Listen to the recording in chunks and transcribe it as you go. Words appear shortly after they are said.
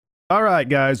All right,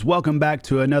 guys, welcome back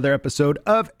to another episode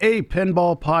of a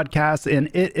Pinball Podcast,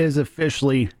 and it is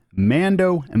officially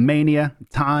Mania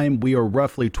time. We are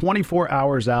roughly 24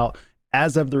 hours out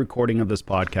as of the recording of this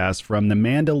podcast from the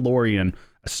Mandalorian,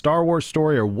 a Star Wars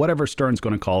story or whatever Stern's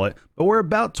going to call it, but we're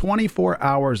about 24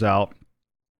 hours out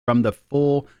from the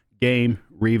full game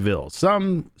reveal,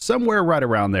 somewhere right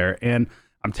around there. And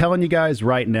I'm telling you guys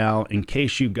right now, in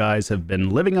case you guys have been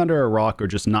living under a rock or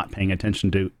just not paying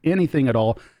attention to anything at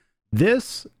all,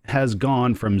 this has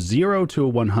gone from 0 to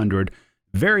 100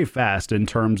 very fast in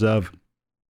terms of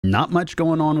not much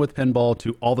going on with pinball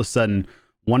to all of a sudden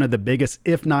one of the biggest,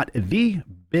 if not the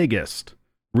biggest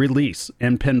release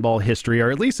in pinball history,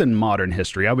 or at least in modern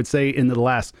history. I would say in the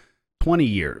last 20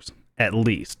 years, at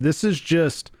least. This is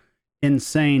just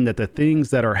insane that the things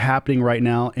that are happening right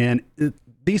now, and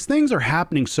these things are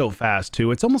happening so fast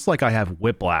too. It's almost like I have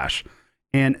whiplash.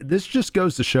 And this just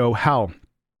goes to show how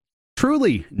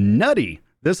truly nutty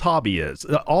this hobby is.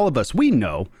 All of us, we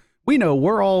know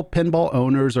we're all pinball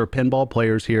owners or pinball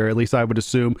players here. At least I would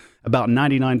assume about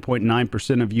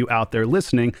 99.9% of you out there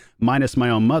listening, minus my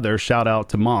own mother. Shout out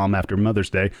to Mom after Mother's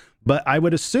Day. But I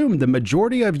would assume the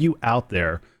majority of you out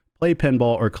there play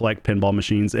pinball or collect pinball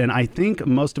machines. And I think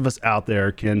most of us out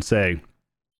there can say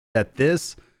that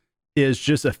this is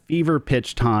just a fever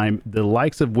pitch time, the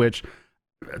likes of which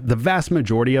the vast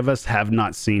majority of us have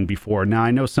not seen before. Now, I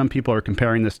know some people are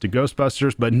comparing this to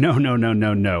Ghostbusters, but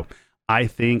no. I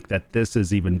think that this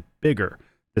is even bigger.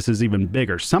 This is even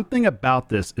bigger. Something about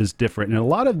this is different, and a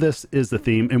lot of this is the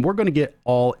theme, and we're going to get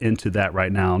all into that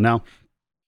right now. Now,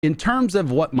 in terms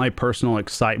of what my personal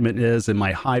excitement is and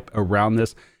my hype around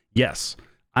this, yes,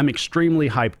 I'm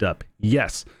extremely hyped up.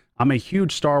 Yes, I'm a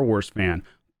huge Star Wars fan,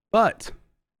 but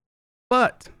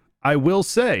I will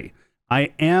say,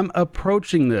 I am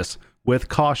approaching this with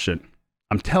caution.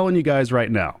 I'm telling you guys right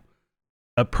now,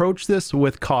 approach this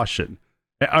with caution.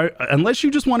 Unless you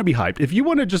just want to be hyped. If you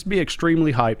want to just be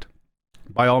extremely hyped,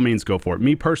 by all means, go for it.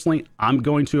 Me personally, I'm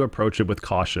going to approach it with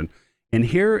caution. And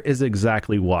here is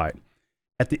exactly why.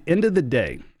 At the end of the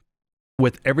day,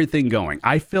 with everything going,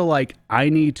 I feel like I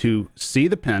need to see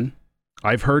the pin.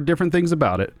 I've heard different things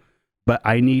about it, but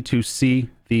I need to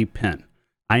see the pin.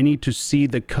 I need to see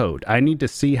the code. I need to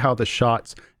see how the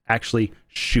shots actually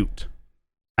shoot.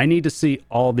 I need to see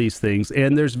all these things.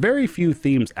 And there's very few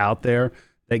themes out there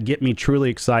that get me truly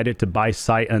excited to buy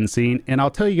sight unseen. And I'll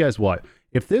tell you guys what,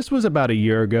 if this was about a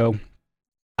year ago,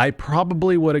 I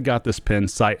probably would have got this pin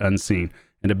sight unseen.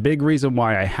 And a big reason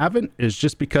why I haven't is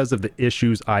just because of the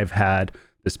issues I've had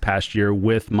this past year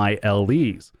with my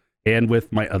LEs and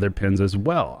with my other pins as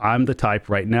well. I'm the type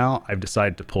right now, I've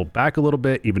decided to pull back a little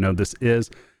bit, even though this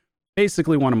is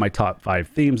basically one of my top 5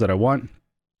 themes that I want,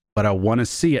 but I want to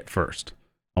see it first.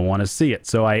 I want to see it.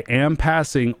 So I am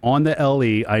passing on the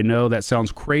LE. I know that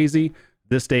sounds crazy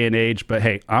this day and age, but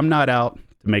hey, I'm not out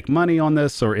to make money on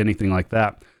this or anything like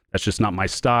that. That's just not my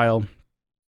style.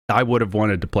 I would have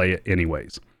wanted to play it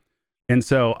anyways. And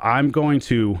so I'm going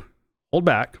to hold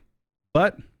back,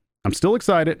 but I'm still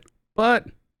excited, but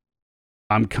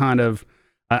I'm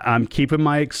keeping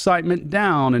my excitement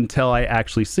down until I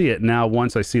actually see it. Now,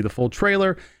 once I see the full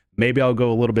trailer, maybe I'll go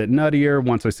a little bit nuttier.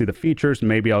 Once I see the features,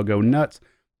 maybe I'll go nuts.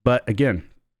 But again,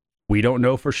 we don't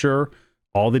know for sure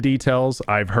all the details.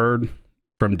 I've heard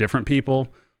from different people.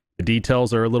 The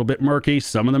details are a little bit murky.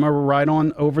 Some of them are right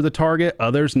on over the target,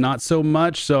 others not so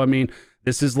much. So, I mean,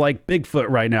 this is like Bigfoot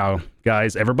right now,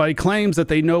 guys. Everybody claims that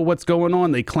they know what's going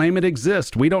on. They claim it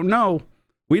exists. We don't know.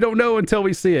 We don't know until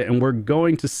we see it, and we're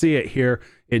going to see it here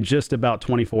in just about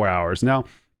 24 hours. Now,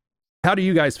 how do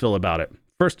you guys feel about it?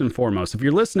 First and foremost, if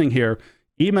you're listening here,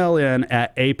 email in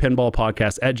at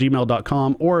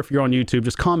apinballpodcast@gmail.com, or if you're on YouTube,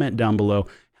 just comment down below.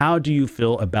 How do you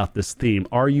feel about this theme?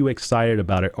 Are you excited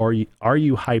about it? Are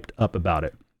you hyped up about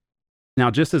it? Now,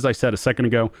 just as I said a second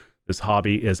ago, this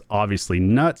hobby is obviously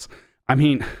nuts. I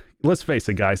mean, let's face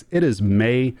it, guys. It is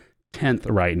May 10th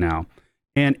right now,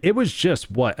 and it was just,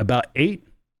 about 8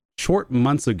 short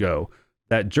months ago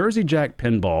that Jersey Jack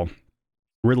Pinball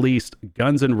released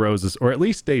Guns N' Roses, or at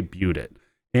least debuted it.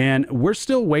 And we're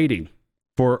still waiting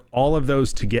for all of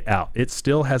those to get out. It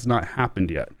still has not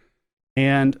happened yet.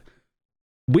 And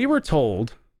we were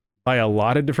told by a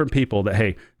lot of different people that,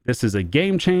 hey, this is a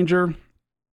game changer.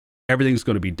 Everything's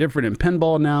going to be different in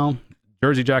pinball now.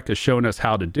 Jersey Jack has shown us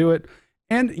how to do it.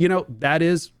 And, that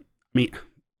is, it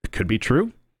could be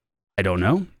true. I don't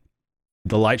know.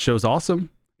 The light show's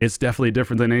awesome. It's definitely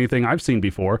different than anything I've seen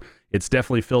before. It's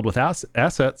definitely filled with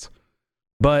assets.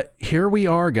 But here we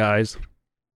are, guys.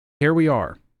 Here we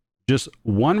are. Just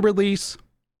one release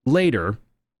later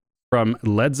from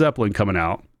Led Zeppelin coming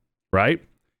out, right?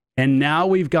 And now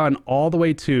we've gone all the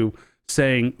way to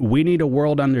saying we need a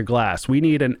world under glass. We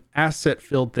need an asset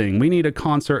filled thing. We need a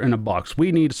concert in a box.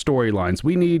 We need storylines.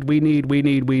 We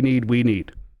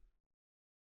need.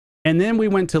 And then we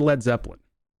went to Led Zeppelin,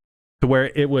 to where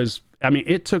it was, I mean,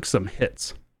 it took some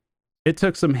hits. It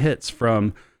took some hits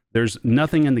from there's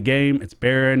nothing in the game. It's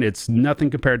barren. It's nothing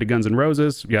compared to Guns N'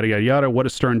 Roses, yada, yada, yada. What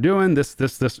is Stern doing? This,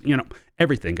 you know,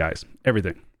 everything, guys,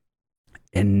 everything.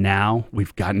 And now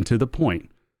we've gotten to the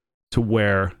point to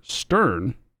where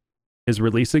Stern is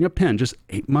releasing a pin just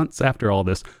 8 months after all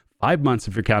this, 5 months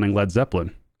if you're counting Led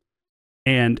Zeppelin.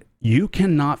 And you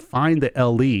cannot find the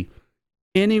LE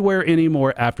anywhere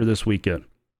anymore after this weekend.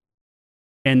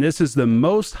 And this is the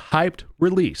most hyped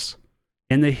release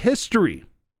in the history,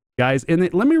 guys.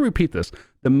 And let me repeat this,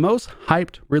 the most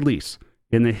hyped release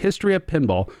in the history of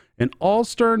pinball. And all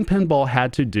Stern Pinball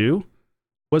had to do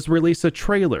was release a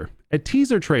trailer, a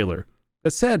teaser trailer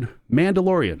that said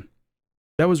Mandalorian.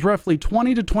 That was roughly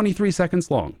 20 to 23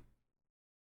 seconds long.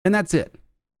 And that's it.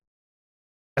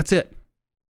 That's it.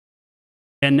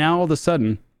 And now all of a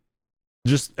sudden,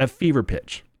 just a fever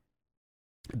pitch.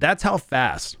 That's how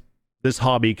fast this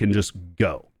hobby can just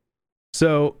go.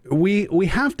 So we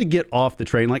have to get off the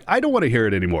train. Like, I don't want to hear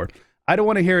it anymore. I don't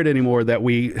want to hear it anymore that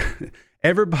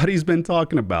everybody's been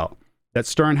talking about that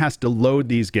Stern has to load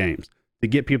these games to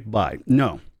get people by.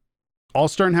 No. All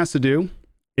Stern has to do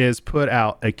is put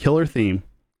out a killer theme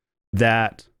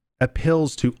that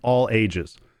appeals to all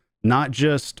ages, not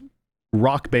just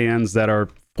rock bands that are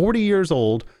 40 years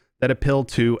old that appeal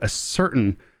to a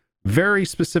certain very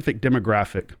specific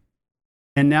demographic.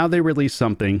 And now they release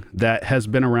something that has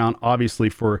been around obviously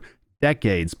for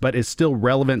decades, but is still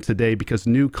relevant today because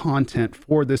new content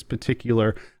for this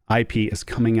particular IP is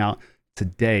coming out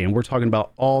today. And we're talking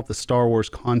about all the Star Wars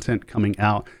content coming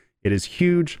out. It is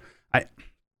huge.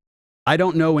 I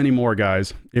don't know anymore,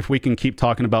 guys, if we can keep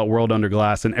talking about World Under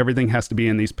Glass and everything has to be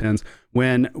in these pins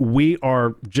when we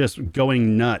are just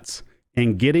going nuts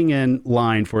and getting in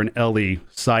line for an LE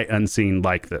sight unseen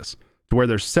like this, to where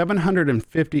there's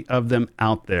 750 of them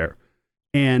out there.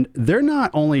 And they're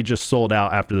not only just sold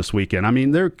out after this weekend. I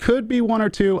mean, there could be one or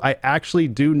two. I actually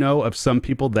do know of some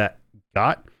people that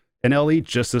got an LE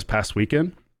just this past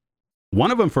weekend. One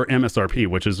of them for MSRP,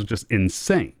 which is just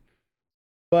insane.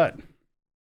 But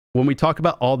when we talk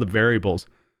about all the variables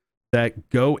that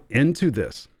go into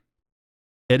this,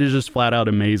 it is just flat out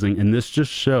amazing. And this just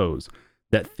shows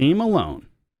that theme alone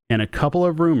and a couple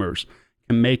of rumors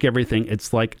can make everything.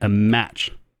 It's like a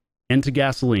match into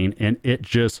gasoline, and it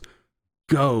just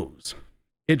goes.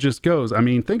 It just goes. I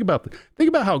mean, think about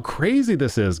how crazy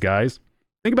this is, guys.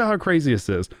 Think about how crazy this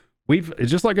is.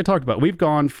 Just like I talked about, we've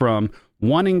gone from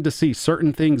wanting to see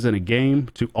certain things in a game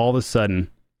to all of a sudden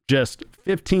just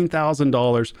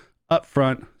 $15,000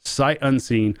 upfront, sight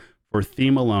unseen for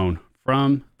theme alone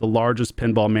from the largest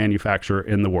pinball manufacturer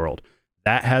in the world.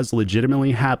 That has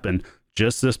legitimately happened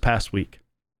just this past week.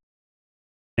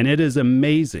 And it is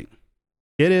amazing.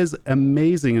 It is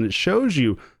amazing. And it shows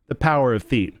you the power of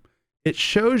theme. It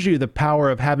shows you the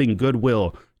power of having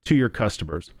goodwill to your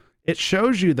customers. It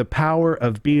shows you the power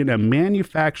of being a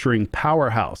manufacturing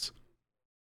powerhouse.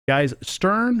 Guys,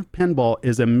 Stern Pinball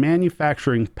is a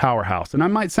manufacturing powerhouse. And I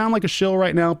might sound like a shill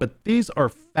right now, but these are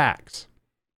facts.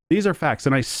 These are facts.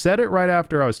 And I said it right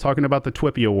after I was talking about the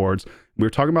TWIPY Awards. We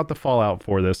were talking about the fallout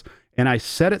for this. And I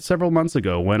said it several months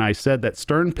ago when I said that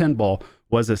Stern Pinball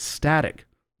was ecstatic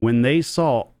when they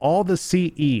saw all the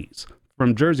CEs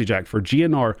from Jersey Jack for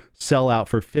GNR sell out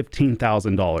for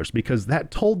 $15,000, because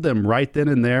that told them right then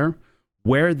and there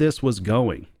where this was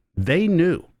going. They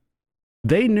knew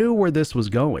where this was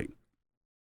going.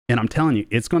 And I'm telling you,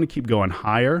 it's going to keep going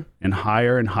higher and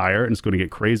higher and higher, and it's going to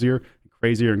get crazier and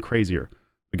crazier and crazier.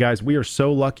 But guys, we are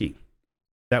so lucky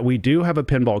that we do have a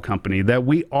pinball company, that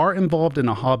we are involved in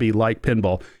a hobby like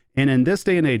pinball. And in this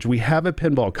day and age, we have a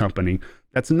pinball company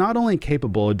that's not only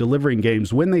capable of delivering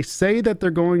games when they say that they're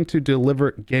going to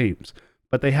deliver games,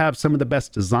 but they have some of the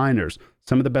best designers,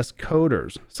 some of the best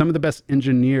coders, some of the best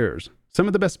engineers, some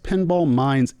of the best pinball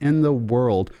minds in the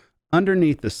world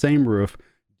underneath the same roof,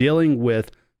 dealing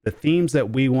with the themes that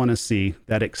we want to see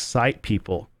that excite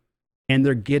people. And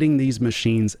they're getting these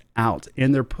machines out,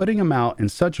 and they're putting them out in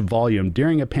such volume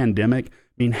during a pandemic. I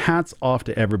mean, hats off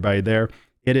to everybody there.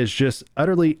 It is just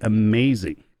utterly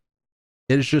amazing.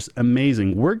 It is just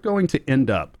amazing. We're going to end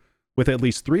up with at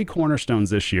least 3 cornerstones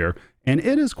this year, and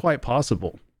it is quite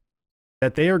possible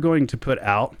that they are going to put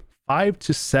out 5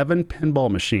 to 7 pinball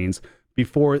machines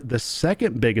before the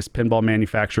second biggest pinball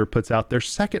manufacturer puts out their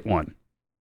second one.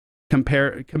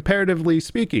 Comparatively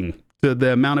speaking to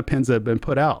the amount of pins that have been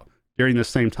put out during the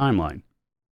same timeline.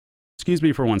 Excuse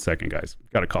me for 1 second, guys.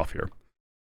 Got a cough here.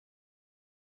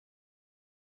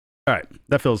 All right,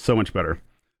 that feels so much better.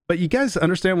 But you guys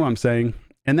understand what I'm saying?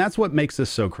 And that's what makes this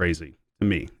so crazy to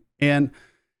me. And,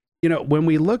 you know, when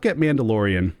we look at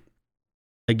Mandalorian,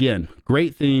 again,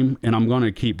 great theme, and I'm going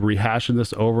to keep rehashing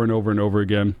this over and over and over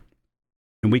again.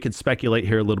 And we could speculate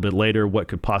here a little bit later what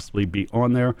could possibly be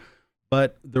on there.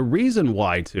 But the reason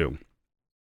why, too,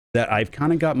 that I've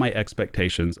kind of got my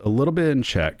expectations a little bit in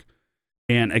check,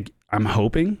 and I'm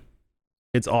hoping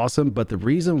it's awesome, but the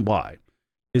reason why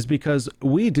is because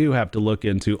we do have to look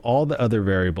into all the other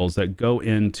variables that go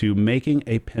into making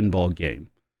a pinball game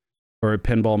or a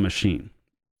pinball machine.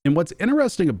 And what's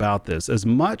interesting about this, as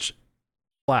much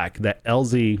flack that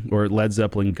LZ or Led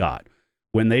Zeppelin got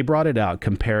when they brought it out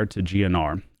compared to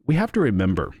GNR, we have to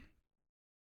remember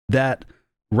that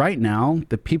right now,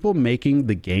 the people making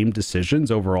the game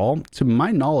decisions overall, to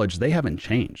my knowledge, they haven't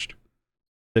changed.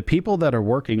 The people that are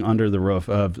working under the roof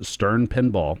of Stern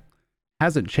Pinball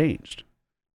hasn't changed.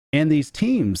 And these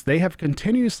teams, they have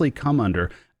continuously come under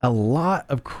a lot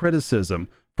of criticism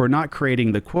for not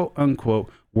creating the quote unquote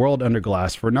world under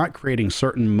glass, for not creating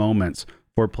certain moments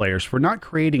for players, for not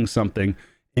creating something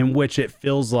in which it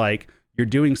feels like you're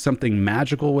doing something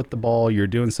magical with the ball, you're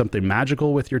doing something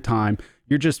magical with your time,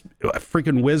 you're just a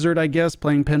freaking wizard, I guess,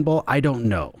 playing pinball. I don't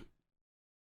know.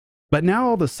 But now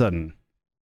all of a sudden,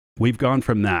 we've gone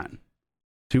from that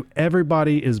to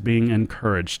everybody is being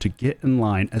encouraged to get in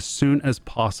line as soon as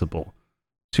possible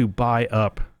to buy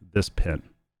up this pin.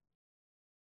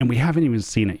 And we haven't even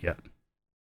seen it yet.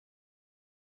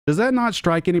 Does that not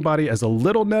strike anybody as a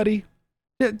little nutty?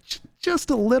 Yeah, just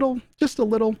a little, just a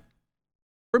little.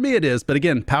 For me it is, but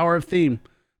again, power of theme.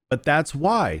 But that's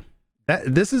why,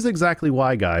 this is exactly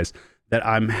why, guys, that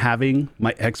I'm having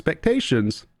my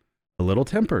expectations a little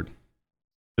tempered.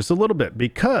 Just a little bit,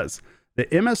 because the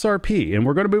MSRP, and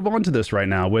we're going to move on to this right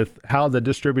now with how the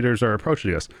distributors are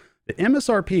approaching this. The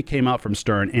MSRP came out from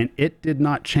Stern, and it did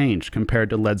not change compared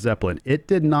to Led Zeppelin. It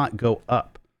did not go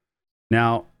up.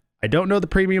 Now, I don't know the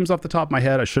premiums off the top of my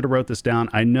head. I should have wrote this down.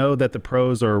 I know that the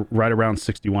pros are right around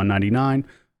 $61.99.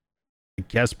 I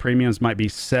guess premiums might be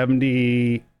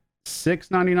 $76.99,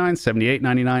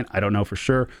 $78.99. I don't know for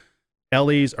sure.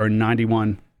 LEs are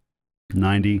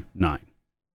 $91.99.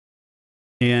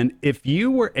 And if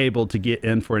you were able to get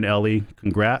in for an LE,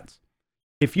 congrats.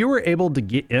 If you were able to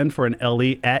get in for an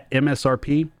LE at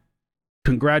MSRP,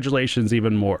 congratulations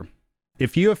even more.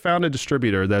 If you have found a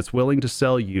distributor that's willing to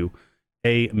sell you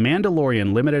a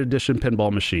Mandalorian limited edition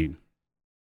pinball machine,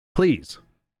 please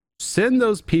send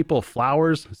those people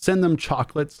flowers, send them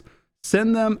chocolates,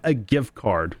 send them a gift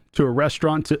card to a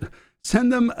restaurant, to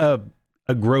send them a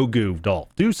Grogu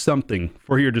doll. Do something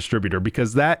for your distributor,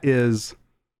 because that is,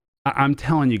 I'm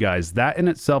telling you guys, that in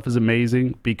itself is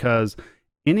amazing, because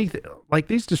anything like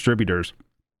these distributors,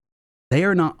 they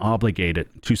are not obligated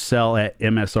to sell at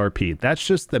MSRP. That's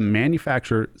just the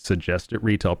manufacturer suggested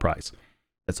retail price.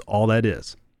 That's all that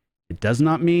is. It does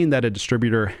not mean that a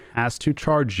distributor has to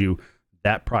charge you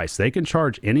that price. They can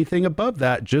charge anything above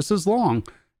that, just as long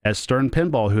as Stern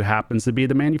Pinball, who happens to be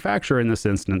the manufacturer in this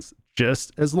instance,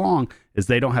 just as long as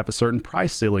they don't have a certain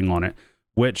price ceiling on it,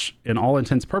 which in all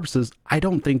intents and purposes, I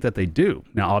don't think that they do.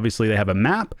 Now, obviously they have a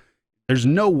map. There's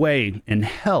no way in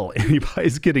hell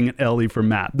anybody's getting an LE for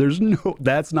map.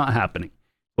 That's not happening.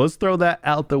 Let's throw that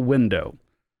out the window.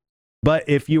 But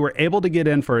if you were able to get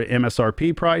in for an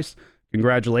MSRP price,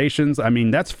 congratulations. I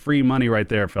mean, that's free money right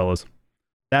there, fellas.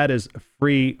 That is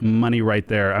free money right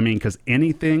there. I mean, because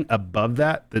anything above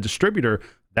that, the distributor,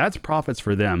 that's profits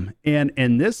for them. And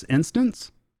in this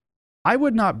instance, I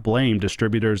would not blame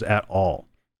distributors at all.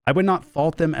 I would not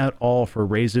fault them at all for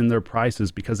raising their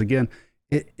prices, because again,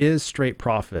 it is straight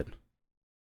profit.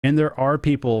 And there are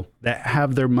people that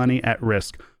have their money at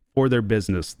risk for their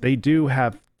business. They do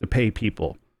have to pay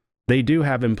people. They do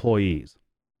have employees.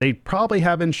 They probably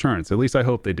have insurance. At least I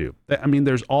hope they do. I mean,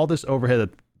 there's all this overhead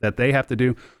that they have to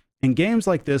do. And games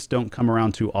like this don't come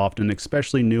around too often,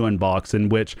 especially new in box, in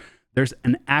which there's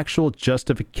an actual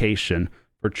justification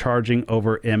for charging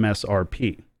over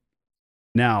MSRP.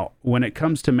 Now, when it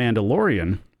comes to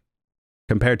Mandalorian,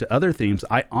 compared to other themes,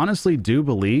 I honestly do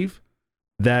believe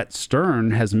that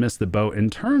Stern has missed the boat in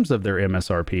terms of their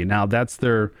MSRP. Now, that's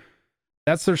their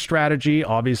strategy.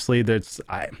 Obviously,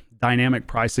 dynamic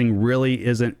pricing really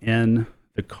isn't in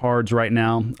the cards right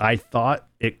now. I thought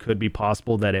it could be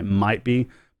possible that it might be,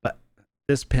 but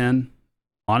this pin,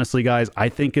 honestly, guys, I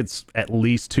think it's at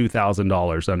least $2,000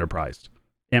 underpriced,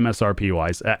 MSRP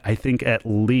wise. I think at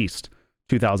least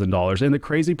 $2,000. And the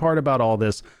crazy part about all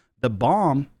this, the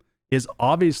bomb is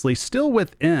obviously still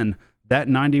within that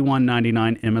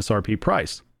 $91.99 MSRP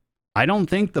price. I don't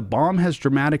think the bomb has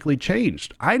dramatically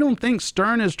changed. I don't think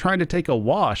Stern is trying to take a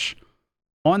wash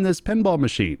on this pinball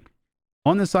machine,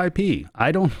 on this IP.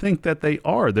 I don't think that they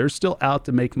are. They're still out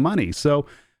to make money. So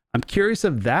I'm curious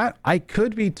of that. I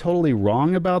could be totally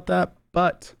wrong about that,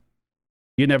 but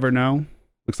you never know.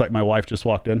 Looks like my wife just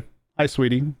walked in. Hi,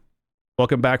 sweetie.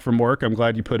 Welcome back from work. I'm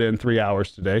glad you put in 3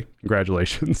 hours today.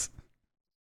 Congratulations.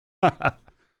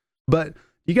 But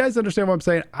you guys understand what I'm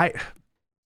saying?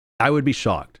 I would be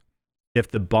shocked if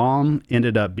the bomb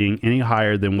ended up being any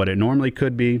higher than what it normally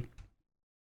could be.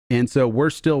 And so we're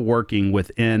still working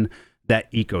within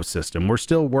that ecosystem. We're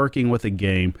still working with a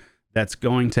game that's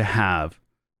going to have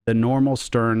the normal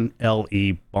Stern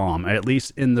LE bomb, at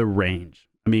least in the range.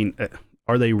 I mean,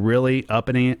 are they really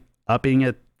upping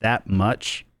it that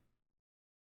much?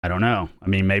 I don't know. I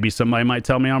mean, maybe somebody might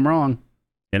tell me I'm wrong,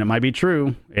 and it might be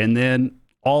true. And then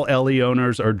all LE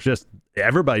owners are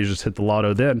everybody's just hit the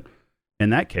lotto then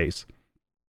in that case.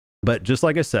 But just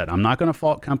like I said, I'm not going to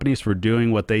fault companies for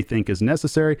doing what they think is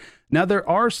necessary. Now, there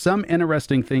are some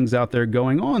interesting things out there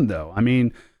going on, though. I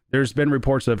mean, there's been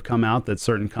reports that have come out that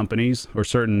certain companies or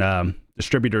certain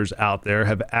distributors out there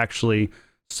have actually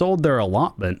sold their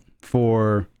allotment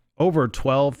for over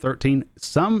 12, 13,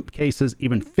 some cases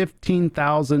even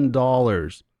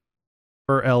 $15,000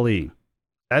 per LE.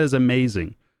 That is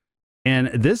amazing. And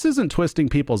this isn't twisting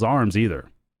people's arms either.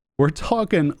 We're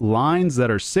talking lines that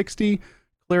are 60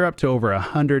 clear up to over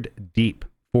 100 deep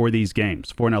for these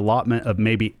games, for an allotment of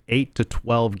maybe 8 to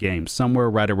 12 games, somewhere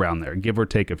right around there, give or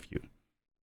take a few.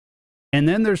 And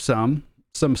then there's some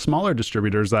smaller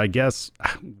distributors I guess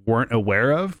weren't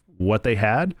aware of what they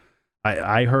had.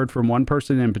 I heard from one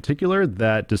person in particular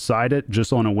that decided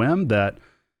just on a whim that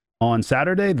on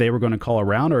Saturday they were going to call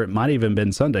around, or it might even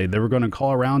been Sunday, they were going to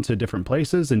call around to different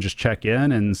places and just check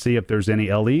in and see if there's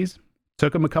any LEs.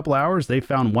 Took them a couple hours. They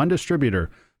found one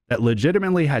distributor that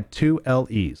legitimately had 2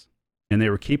 LEs, and they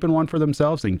were keeping one for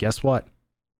themselves. And guess what?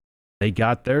 They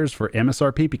got theirs for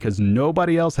MSRP because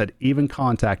nobody else had even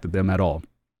contacted them at all.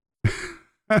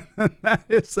 That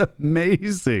is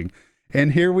amazing.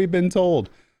 And here we've been told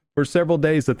for several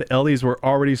days that the LEs were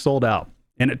already sold out.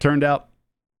 And it turned out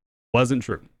wasn't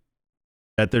true.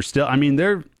 That they're still, I mean,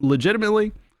 they're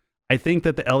legitimately, I think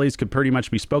that the LEs could pretty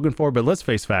much be spoken for, but let's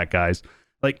face fact, guys,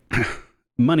 like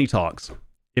money talks.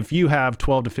 If you have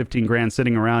 12 to 15 grand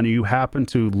sitting around, you happen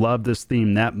to love this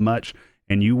theme that much,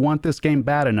 and you want this game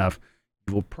bad enough,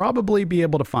 you will probably be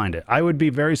able to find it. I would be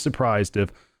very surprised if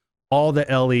all the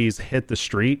LEs hit the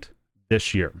street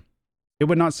this year. It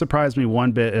would not surprise me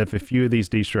one bit if a few of these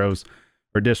distros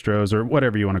or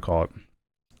whatever you want to call it,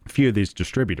 a few of these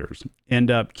distributors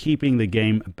end up keeping the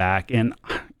game back. And,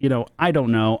 you know, I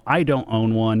don't know. I don't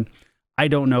own one. I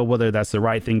don't know whether that's the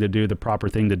right thing to do, the proper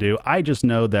thing to do. I just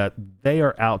know that they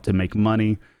are out to make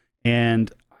money,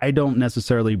 and I don't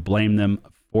necessarily blame them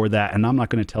for that. And I'm not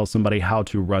going to tell somebody how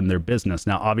to run their business.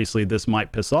 Now, obviously, this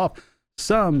might piss off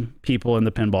some people in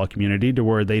the pinball community to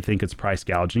where they think it's price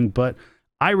gouging, but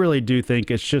I really do think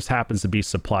it just happens to be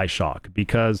supply shock,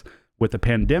 because with the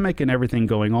pandemic and everything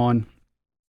going on,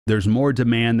 there's more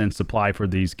demand than supply for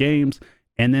these games.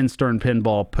 And then Stern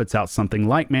Pinball puts out something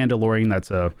like Mandalorian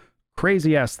that's a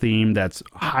crazy ass theme that's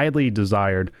highly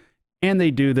desired, and they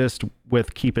do this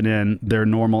with keeping in their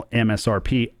normal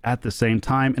MSRP at the same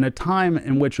time, in a time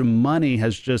in which money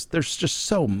has there's just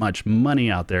so much money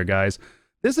out there, guys.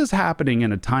 This is happening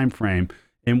in a time frame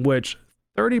in which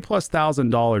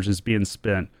 $30,000+ is being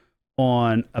spent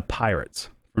on a Pirates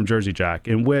from Jersey Jack,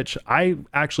 in which I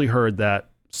actually heard that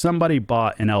somebody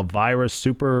bought an Elvira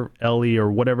Super LE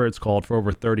or whatever it's called for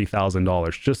over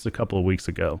 $30,000 just a couple of weeks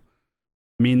ago.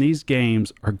 I mean, these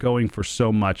games are going for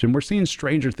so much, and we're seeing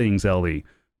Stranger Things LE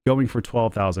going for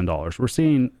 $12,000. We're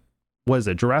seeing, what is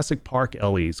it, Jurassic Park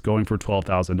LEs going for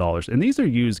 $12,000, and these are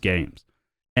used games.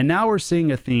 And now we're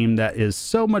seeing a theme that is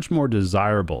so much more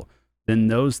desirable than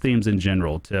those themes in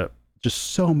general to just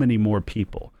so many more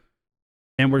people.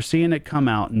 And we're seeing it come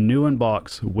out new in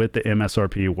box with the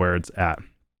MSRP where it's at.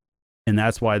 And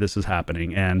that's why this is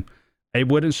happening. And it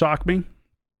wouldn't shock me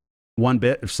one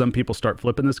bit if some people start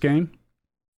flipping this game.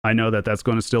 I know that that's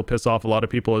going to still piss off a lot of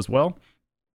people as well,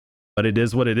 but it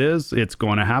is what it is. It's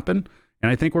going to happen.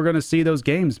 And I think we're going to see those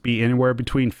games be anywhere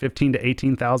between $15,000 to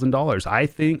 $18,000. I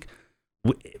think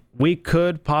we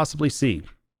could possibly see,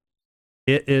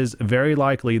 it is very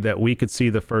likely that we could see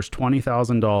the first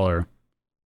 $20,000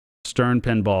 Stern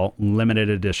Pinball limited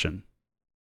edition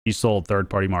be sold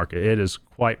third-party market. It is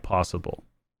quite possible.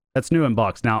 That's new in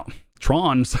box. Now,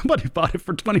 Tron, somebody bought it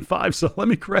for 25, so let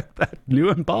me correct that. New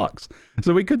in box.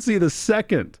 So we could see the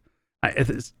second.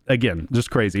 Again, just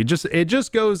crazy. It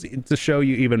just goes to show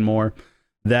you even more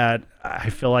that I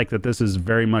feel like that this is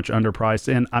very much underpriced.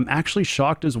 And I'm actually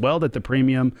shocked as well that the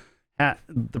premium,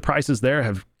 the prices there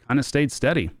have kind of stayed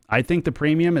steady. I think the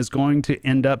premium is going to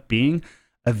end up being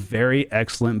a very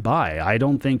excellent buy. I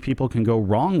don't think people can go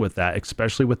wrong with that,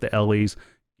 especially with the LEs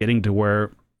getting to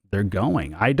where they're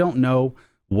going. I don't know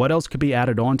what else could be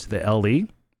added on to the LE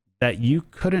that you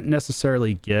couldn't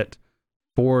necessarily get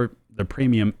for the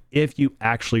premium if you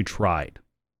actually tried.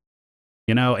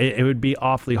 You know, it would be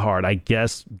awfully hard. I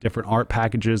guess different art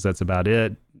packages, that's about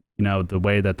it. You know, the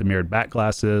way that the mirrored back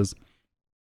glass is,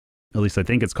 at least I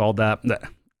think it's called that.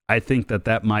 I think that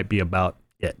that might be about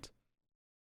it.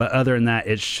 But other than that,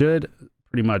 it should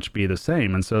pretty much be the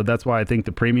same. And so that's why I think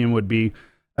the premium would be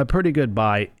a pretty good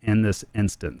buy in this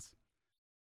instance.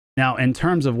 Now, in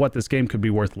terms of what this game could be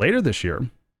worth later this year,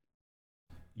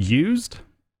 used,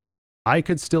 I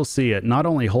could still see it not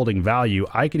only holding value,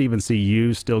 I could even see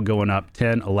used still going up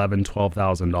 $10,000, $11,000,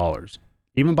 $12,000,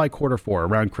 even by Q4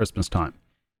 around Christmas time.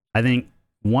 I think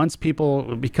once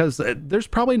people, because there's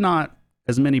probably not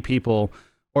as many people,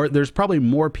 or there's probably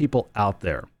more people out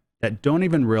there that don't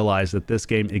even realize that this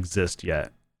game exists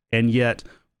yet. And yet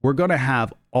we're going to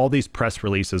have all these press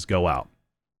releases go out.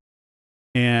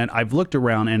 And I've looked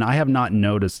around and I have not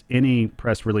noticed any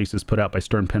press releases put out by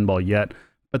Stern Pinball yet,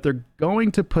 but they're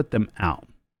going to put them out.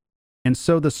 And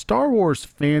so the Star Wars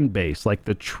fan base, like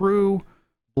the true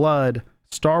blood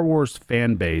Star Wars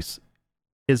fan base,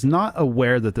 is not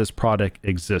aware that this product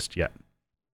exists yet.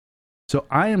 So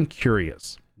I am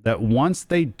curious that once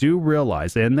they do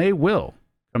realize, and they will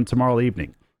come tomorrow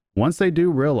evening, once they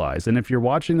do realize, and if you're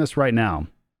watching this right now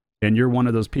and you're one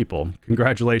of those people,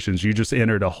 congratulations, you just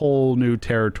entered a whole new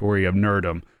territory of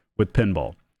nerdom with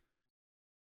pinball.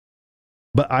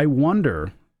 But I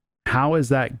wonder, how is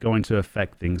that going to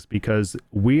affect things? Because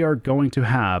we are going to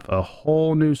have a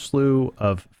whole new slew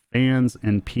of fans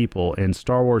and people and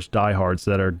Star Wars diehards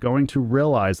that are going to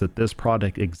realize that this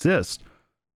product exists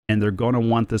and they're going to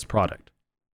want this product.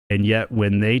 And yet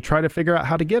when they try to figure out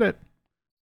how to get it,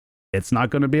 it's not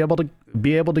going to be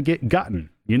able to get gotten.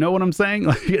 You know what I'm saying?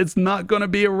 Like, it's not going to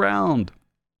be around.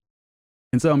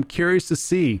 And so I'm curious to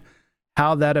see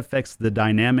how that affects the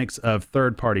dynamics of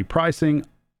third-party pricing.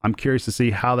 I'm curious to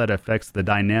see how that affects the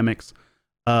dynamics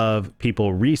of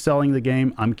people reselling the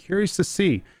game. I'm curious to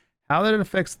see how that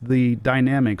affects the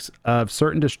dynamics of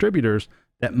certain distributors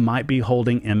that might be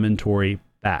holding inventory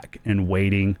back and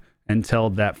waiting until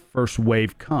that first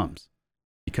wave comes.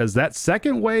 Because that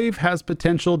second wave has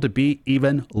potential to be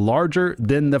even larger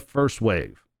than the first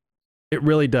wave. It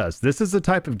really does. This is the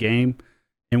type of game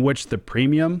in which the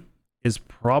premium is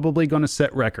probably going to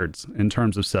set records in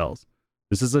terms of sales.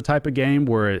 This is the type of game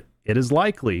where it is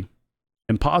likely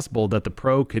impossible that the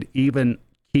pro could even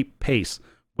keep pace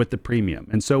with the premium.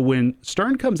 And so when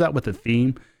Stern comes out with a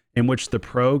theme in which the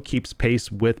pro keeps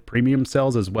pace with premium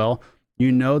sales as well,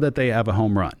 you know that they have a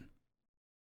home run.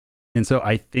 And so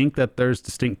I think that there's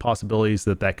distinct possibilities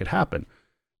that that could happen.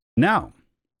 Now,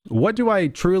 what do I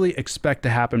truly expect to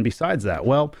happen besides that?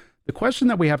 Well, the question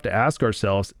that we have to ask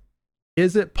ourselves,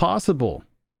 is it possible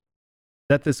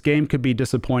that this game could be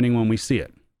disappointing when we see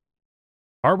it?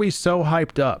 Are we so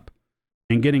hyped up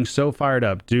and getting so fired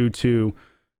up due to,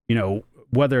 you know,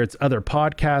 whether it's other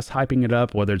podcasts hyping it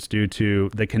up, whether it's due to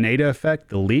the Canada effect,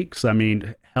 the leaks? I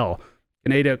mean, hell,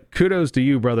 Canada, kudos to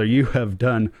you, brother. You have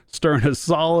done Stern a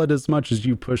solid as much as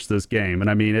you push this game.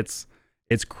 And I mean, it's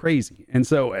crazy. And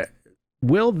so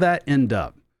will that end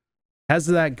up? Has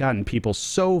that gotten people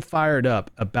so fired up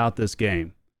about this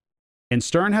game? And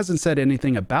Stern hasn't said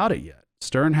anything about it yet.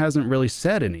 Stern hasn't really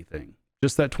said anything.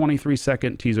 Just that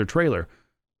 23-second teaser trailer.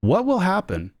 What will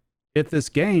happen if this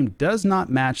game does not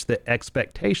match the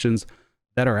expectations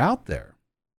that are out there?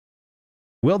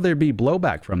 Will there be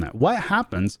blowback from that? What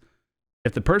happens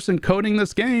if the person coding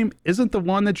this game isn't the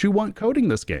one that you want coding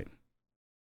this game?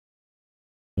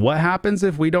 What happens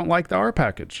if we don't like the R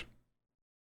package?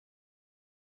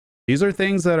 These are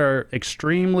things that are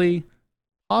extremely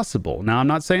possible. Now, I'm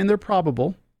not saying they're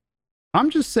probable. I'm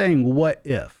just saying, what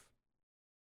if?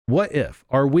 What if?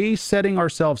 Are we setting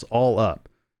ourselves all up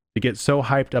to get so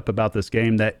hyped up about this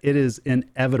game that it is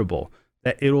inevitable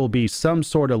that it will be some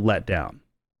sort of letdown?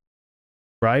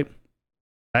 Right?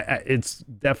 It's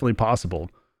definitely possible.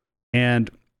 And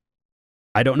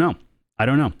I don't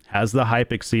know. Has the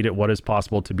hype exceeded what is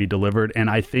possible to be delivered? And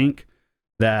I think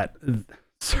that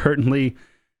certainly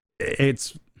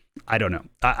I don't know.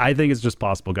 I think it's just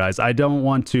possible, guys. I don't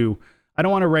want to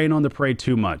rain on the parade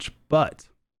too much, but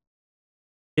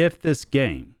if this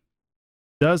game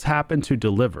does happen to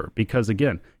deliver, because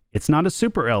again, it's not a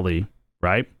super LE,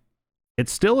 right?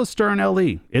 It's still a Stern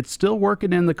LE. It's still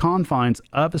working in the confines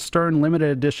of a Stern limited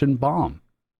edition bomb.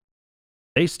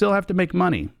 They still have to make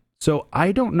money. So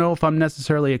I don't know if I'm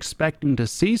necessarily expecting to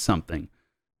see something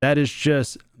that is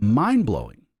just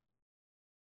mind-blowing.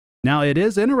 Now, it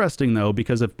is interesting, though,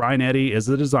 because if Brian Eddy is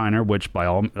the designer, which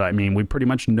we pretty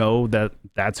much know that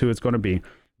that's who it's going to be,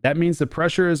 that means the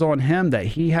pressure is on him that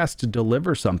he has to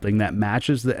deliver something that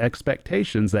matches the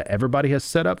expectations that everybody has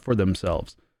set up for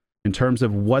themselves in terms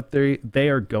of what they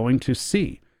are going to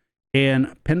see.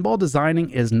 And pinball designing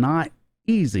is not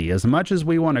easy. As much as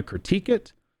we want to critique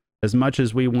it, as much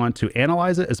as we want to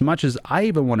analyze it, as much as I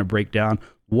even want to break down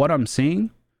what I'm seeing,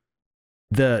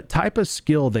 the type of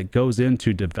skill that goes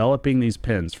into developing these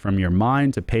pins, from your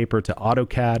mind to paper to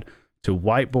AutoCAD to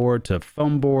whiteboard to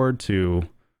foam board to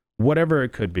whatever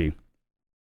it could be,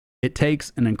 it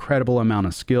takes an incredible amount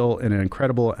of skill and an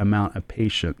incredible amount of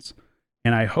patience.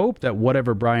 And I hope that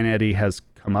whatever Brian Eddy has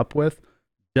come up with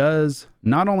does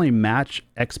not only match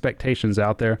expectations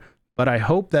out there, but I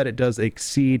hope that it does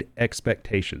exceed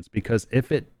expectations, because if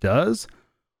it does,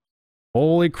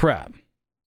 holy crap,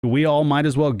 we all might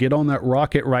as well get on that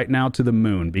rocket right now to the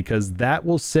moon, because that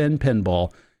will send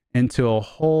pinball into a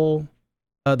whole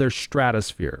other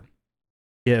stratosphere.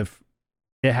 If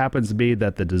it happens to be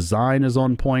that the design is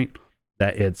on point,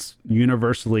 that it's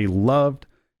universally loved,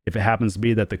 if it happens to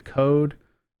be that the code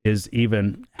is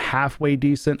even halfway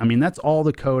decent. I mean, that's all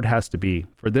the code has to be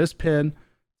for this pin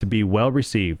to be well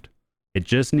received. It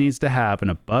just needs to have an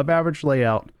above average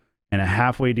layout and a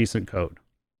halfway decent code.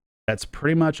 That's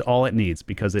pretty much all it needs,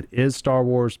 because it is Star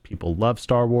Wars. People love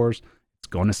Star Wars. It's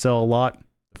going to sell a lot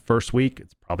the first week.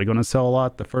 It's probably going to sell a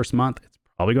lot the first month. It's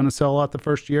probably going to sell a lot the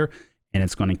first year. And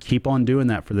it's going to keep on doing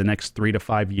that for the next 3 to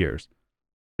 5 years.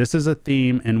 This is a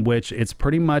theme in which it's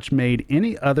pretty much made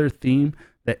any other theme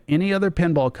that any other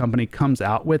pinball company comes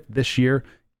out with this year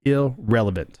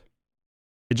irrelevant.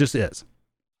 It just is.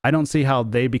 I don't see how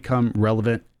they become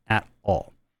relevant at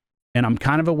all. And I'm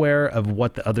kind of aware of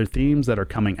what the other themes that are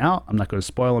coming out. I'm not going to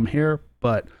spoil them here,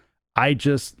 but I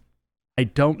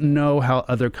don't know how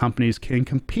other companies can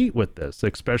compete with this,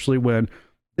 especially when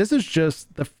this is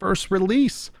just the first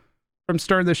release from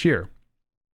Stern this year.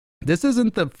 This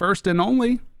isn't the first and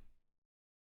only.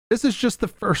 This is just the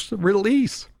first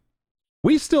release.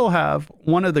 We still have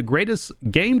one of the greatest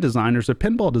game designers or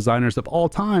pinball designers of all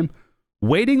time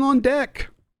waiting on deck.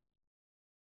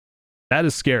 That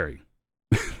is scary.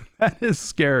 That is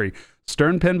scary.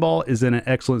 Stern Pinball is in an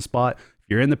excellent spot. If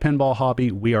you're in the pinball hobby,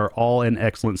 we are all in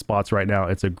excellent spots right now.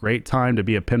 It's a great time to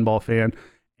be a pinball fan,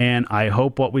 and I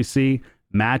hope what we see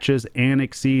matches and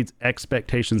exceeds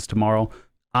expectations tomorrow.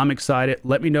 I'm excited.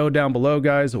 Let me know down below,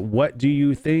 guys. What do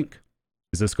you think?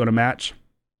 Is this going to match?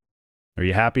 Are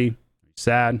you happy? Are you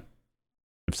sad?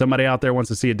 If somebody out there wants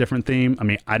to see a different theme, I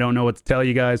mean, I don't know what to tell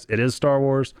you guys. It is Star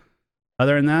Wars.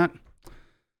 Other than that,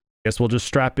 guess we'll just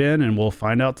strap in and we'll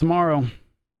find out tomorrow.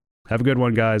 Have a good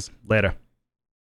one, guys. Later.